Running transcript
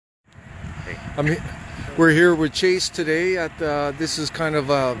participate. We're here with Chase today at this is kind of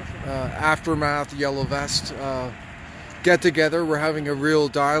a aftermath Yellow Vest get together. We're having a real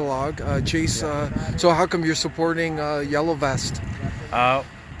dialogue. Chase, so how come you're supporting Yellow Vest?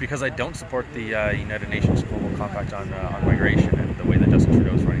 Because I don't support the United Nations Global Compact on migration and the way that Justin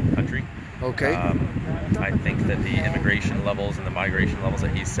Trudeau is running the country. Okay. I think that the immigration levels and the migration levels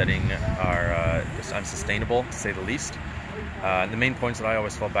that he's setting are just unsustainable, to say the least. The main points that I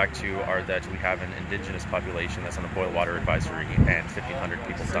always fall back to are that we have an Indigenous population that's on the boil water advisory and 1,500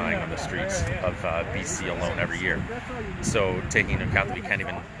 people dying on the streets of BC alone every year. So taking into account that we can't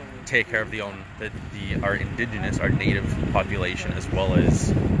even take care of our Indigenous, our native population, as well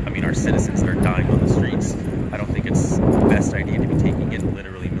as, our citizens that are dying on the streets, I don't think it's the best idea to be taking in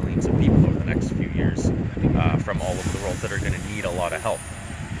literally millions of people over the next few years from all over the world that are going to need a lot of help.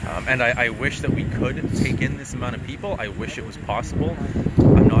 And I wish that we could take in this amount of people. I wish it was possible.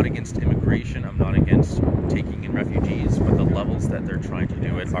 I'm not against immigration. I'm not against taking in refugees, but the levels that they're trying to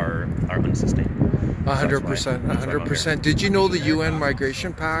do it are unsustainable. 100%. 100%. Did you know the UN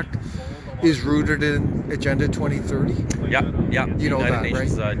Migration Pact is rooted in Agenda 2030? Yeah. You know United that,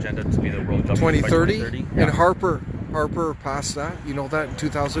 Nations right? Agenda to be the world government 2030? by 2030. And Harper passed that. You know that in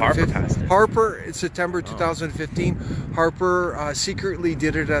 2015. Harper passed it. Harper in September 2015. Harper secretly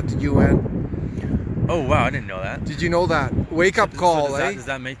did it at the UN. Oh wow, I didn't know that. Did you know that? Wake up call, Does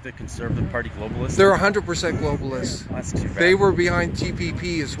that make the Conservative Party globalist? They're 100% globalists. That's too bad. They were behind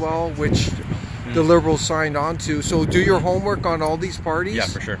TPP as well, which the Liberals signed on to. So do your homework on all these parties. Yeah,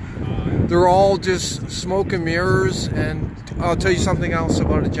 for sure. They're all just smoke and mirrors. And I'll tell you something else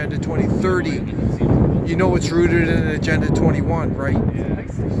about Agenda 2030. You know it's rooted in Agenda 21, right?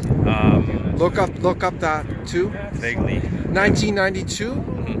 Look up that too. Vaguely.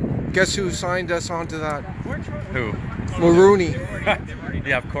 1992. Guess who signed us onto that? Who? Mulroney.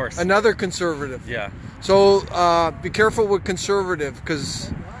 Yeah, of course. Another conservative. Yeah. So be careful with conservative,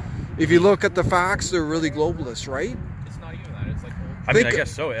 because if you look at the facts, they're really globalist, right? I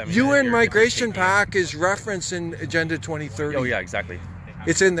guess so. UN Migration Pact is referenced in Agenda 2030. Oh yeah, exactly.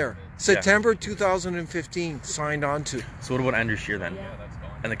 It's in there. September 2015, signed on to. So what about Andrew Scheer then?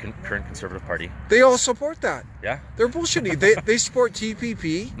 And the current Conservative Party? They all support that. Yeah? They're bullshitting. They support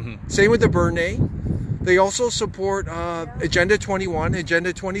TPP. Same with the Burnaby. They also support Agenda 21,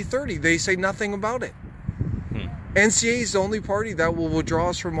 Agenda 2030. They say nothing about it. NCA is the only party that will withdraw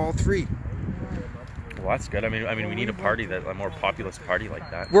us from all three. Well, that's good. We need a more populist party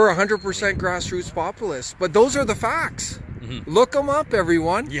like that. We're 100% grassroots populists, but those are the facts. Look them up,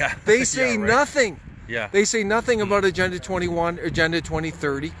 everyone. Yeah. They say nothing. Yeah. They say nothing about Agenda 21, Agenda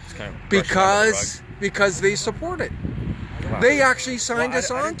 2030, kind of because they support it. Wow. They actually signed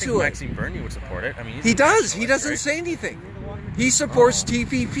us I on to it. Maxime Bernier would support it. He does. He doesn't right? say anything. He supports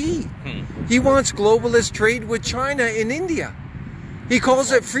TPP. He wants globalist trade with China and India. He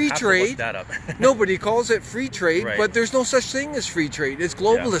calls it free trade. Look that up. No, but he calls it free trade, right. But there's no such thing as free trade. It's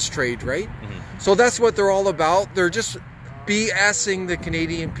globalist trade, right? So that's what they're all about. They're just BSing the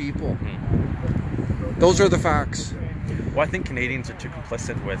Canadian people. Those are the facts. Well, I think Canadians are too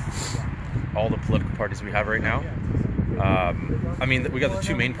complicit with all the political parties we have right now. We got the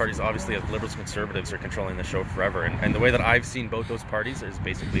two main parties, obviously, the Liberals and Conservatives are controlling the show forever. And the way that I've seen both those parties is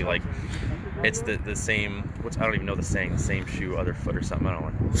basically like, it's the same, I don't even know the saying, the same shoe, other foot or something, I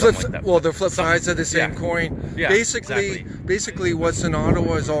don't know. Something like that. Well, the flip sides of the same coin. Yeah, Basically what's in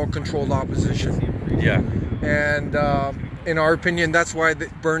Ottawa is all controlled opposition. Yeah. And in our opinion, that's why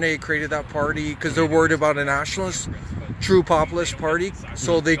Burnaby created that party, because they're worried about a nationalist, true populist party.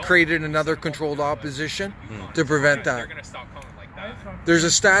 So they created another controlled opposition to prevent that. There's a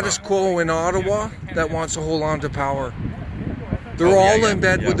status quo in Ottawa that wants to hold on to power. They're all in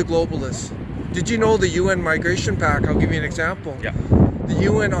bed with the globalists. Did you know the UN Migration Pact? I'll give you an example. Yeah. The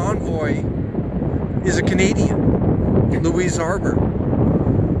UN envoy is a Canadian, Louise Arbour.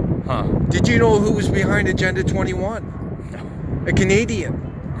 Did you know who was behind Agenda 21? A Canadian.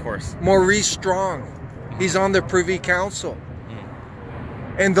 Of course. Maurice Strong. He's on the Privy Council.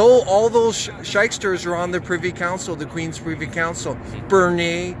 And though all those shysters are on the Privy Council, the Queen's Privy Council,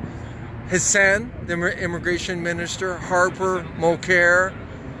 Bernier, Hassan, the Immigration Minister, Harper, Mulcair,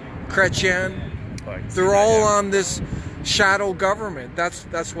 Chrétien, they're all on this shadow government.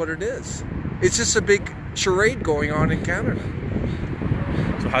 That's what it is. It's just a big charade going on in Canada.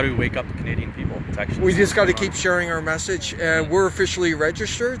 So how do we wake up the Canadian people? We just got to keep sharing our message. We're officially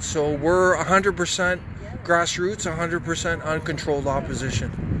registered, so we're 100% grassroots, 100% uncontrolled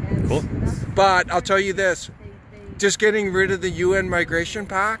opposition. Cool. But I'll tell you this, just getting rid of the UN Migration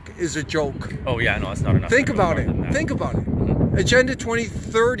Pact is a joke. Oh yeah, no, that's not enough. Think about it. Think about it. Agenda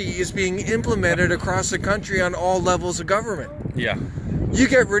 2030 is being implemented across the country on all levels of government. Yeah. You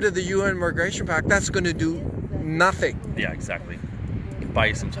get rid of the UN Migration Pact, that's going to do nothing. Yeah, exactly. Buy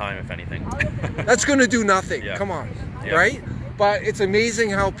you some time, if anything. That's going to do nothing. Yeah. Come on, Yeah. right? But it's amazing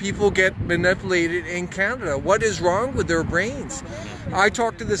how people get manipulated in Canada. What is wrong with their brains? I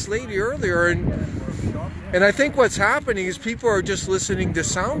talked to this lady earlier, and I think what's happening is people are just listening to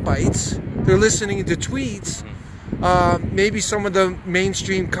sound bites. They're listening to tweets, maybe some of the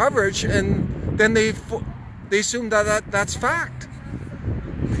mainstream coverage, and then they assume that's fact.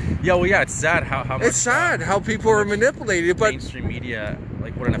 Yeah, well, yeah, it's sad how much, it's sad how people are manipulated. But mainstream media,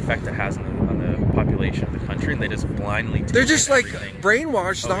 like what an effect it has on the population of the country, and they just blindly. They're just like everything.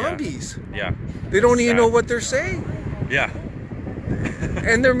 brainwashed Oh, yeah. zombies. Yeah. They don't even Sad. know what they're saying. Yeah.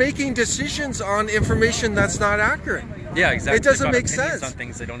 And they're making decisions on information that's not accurate. Yeah, exactly. It doesn't They've make got opinions sense. on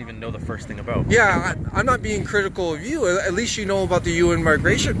things they don't even know the first thing about. Yeah, I'm not being critical of you. At least you know about the UN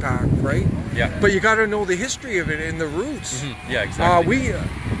Migration Pact, right? Yeah. But you got to know the history of it and the roots. Yeah, exactly.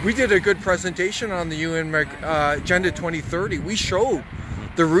 We did a good presentation on the UN Agenda 2030. We showed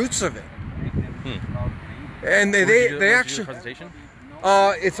the roots of it. And they actually presentation.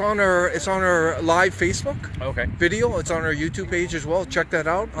 it's on our live Facebook Okay. video. It's on our YouTube page as well. Check that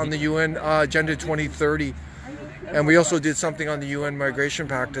out on the UN Agenda 2030. And we also did something on the UN Migration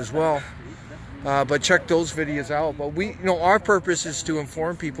Pact as well. But check those videos out. But our purpose is to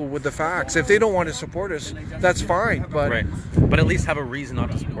inform people with the facts. If they don't want to support us, that's fine. But Right. But at least have a reason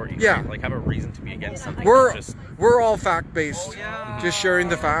not to support you. Yeah. Right? Like have a reason to be against something. we're not just, we're all fact based, just sharing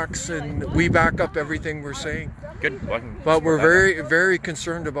the facts, and we back up everything we're saying. good. Well, I can But we're support that. very, very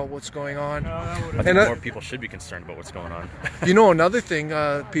concerned about what's going on. I think And more people should be concerned about what's going on. another thing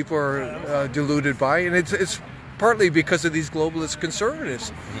people are deluded by, and it's partly because of these globalist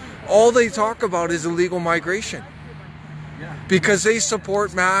conservatives. All they talk about is illegal migration because they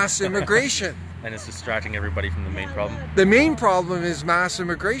support mass immigration. And it's distracting everybody from the main problem. The main problem is mass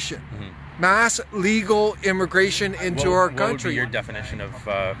immigration, mass legal immigration into our What would country. be your definition of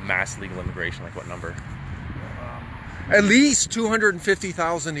mass legal immigration? Like what number? At least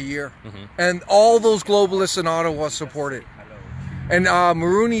 250,000 a year, and all those globalists in Ottawa support it. And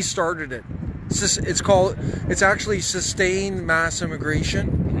Maroney started it. It's actually sustained mass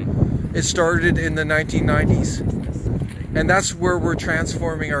immigration. It started in the 1990s, and that's where we're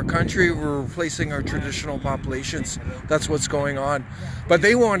transforming our country. We're replacing our traditional populations. That's what's going on. But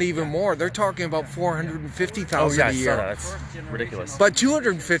they want even more. They're talking about 450,000 yeah, a I saw year. that. That's ridiculous. But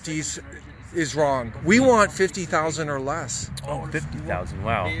 250 is wrong. We want 50,000 or less. Oh, 50,000.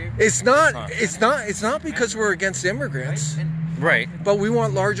 Wow. It's not because we're against immigrants. Right. But we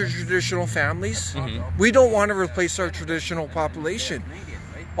want larger traditional families. We don't want to replace our traditional population.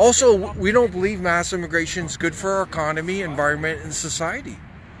 Also, we don't believe mass immigration is good for our economy, environment, and society.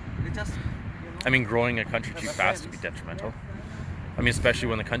 I mean, growing a country too fast would be detrimental. I mean, especially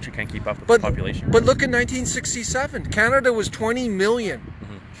when the country can't keep up with the population. But look at 1967. Canada was 20 million.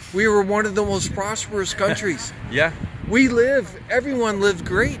 We were one of the most prosperous countries. Yeah. Everyone lived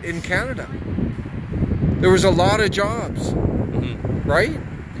great in Canada. There was a lot of jobs. Right?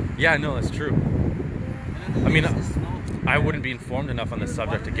 Yeah, no, that's true. I mean, I wouldn't be informed enough on the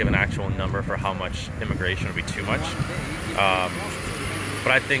subject to give an actual number for how much immigration would be too much.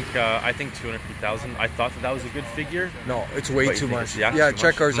 But I think 250,000. I thought that was a good figure. No, it's way What, you too think much. it's- Yeah, too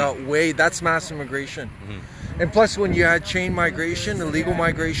check much? ours out. That's mass immigration. And plus, when you add chain migration, illegal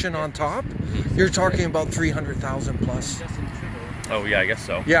migration on top, you're talking about 300,000 plus. Oh yeah, I guess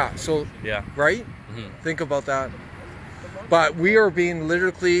so. Yeah. So Yeah. right. Think about that. But we are being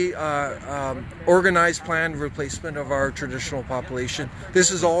literally organized, planned replacement of our traditional population.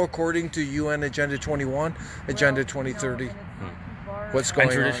 This is all according to UN Agenda 21, Agenda 2030. What's going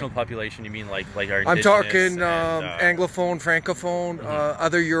And traditional on? population, you mean like our I'm indigenous talking and, Anglophone, Francophone,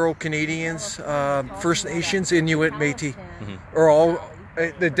 other Euro-Canadians, First Nations, Inuit, Métis, are all.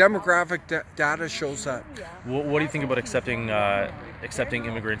 The demographic data shows that. What do you think about accepting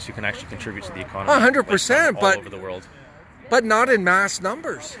immigrants who can actually contribute to the economy? 100%, all but over the world. But not in mass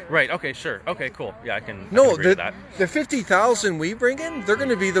numbers. Right. Okay. Sure. Okay. Cool. Yeah, I can. No, agree with that. the 50,000 we bring in, they're going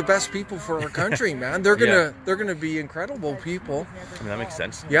to be the best people for our country, man. They're gonna be incredible people. I mean, that makes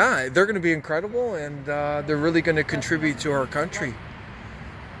sense. Yeah, they're going to be incredible, and they're really going to contribute to our country,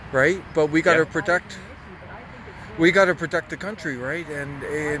 right? But we got to protect. We got to protect the country, right?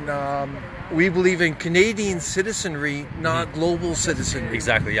 And we believe in Canadian citizenry, not global citizenry.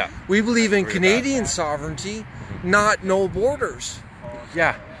 Exactly. Yeah. We believe in Agree with Canadian sovereignty, not no borders.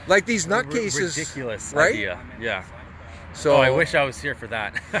 Yeah. Like these nutcases, Ridiculous right? idea. Yeah. So I wish I was here for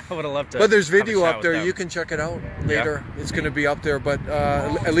that. I would have loved to. But there's have a video chat up with there. them. You can check it out later. It's going to be up there, but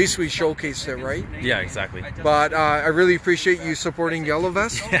at least we showcased it, right? Yeah, exactly. But I really appreciate you supporting Yellow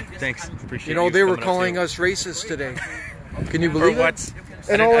Vest. Yeah, thanks. Appreciate You know, they were coming up calling too. us racist today. Can you For believe what? it?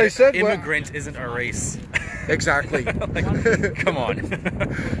 And all I said was... immigrant isn't a race. Exactly. Like, come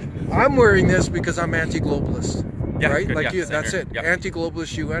on. I'm wearing this because I'm anti-globalist. Yeah, right? good, Like yeah, you, same that's here. it. Yep.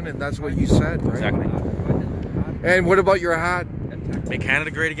 Anti-globalist UN, and that's what you said, right? Exactly. And what about your hat? Make Canada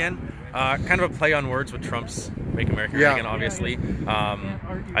great again. Kind of a play on words with Trump's "Make America Great Again." Obviously,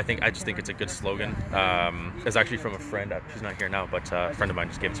 I just think it's a good slogan. It's actually from a friend. She's not here now, but a friend of mine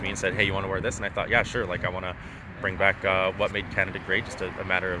just gave it to me and said, "Hey, you want to wear this?" And I thought, yeah, sure. Like I want to bring back what made Canada great just a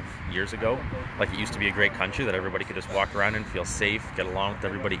matter of years ago. Like it used to be a great country that everybody could just walk around and feel safe, get along with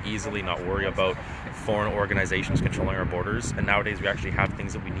everybody easily, not worry about foreign organizations controlling our borders. And nowadays we actually have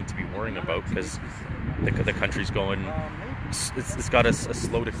things that we need to be worrying about because the country's going, it's got a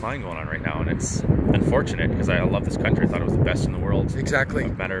slow decline going on right now, and it's unfortunate because I love this country. I thought it was the best in the world. Exactly. A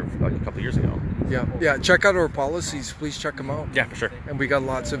matter of like a couple of years ago. Yeah. Check out our policies. Please check them out. Yeah, for sure. And we got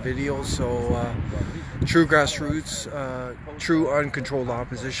lots of videos. So true grassroots, true uncontrolled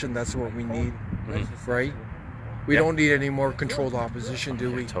opposition. That's what we need, right? We don't need any more controlled opposition,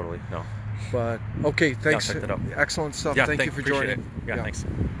 do we? Totally. No. But okay, thanks. check that out. Excellent stuff. Yeah, Thank you for appreciate joining. it. Yeah, thanks.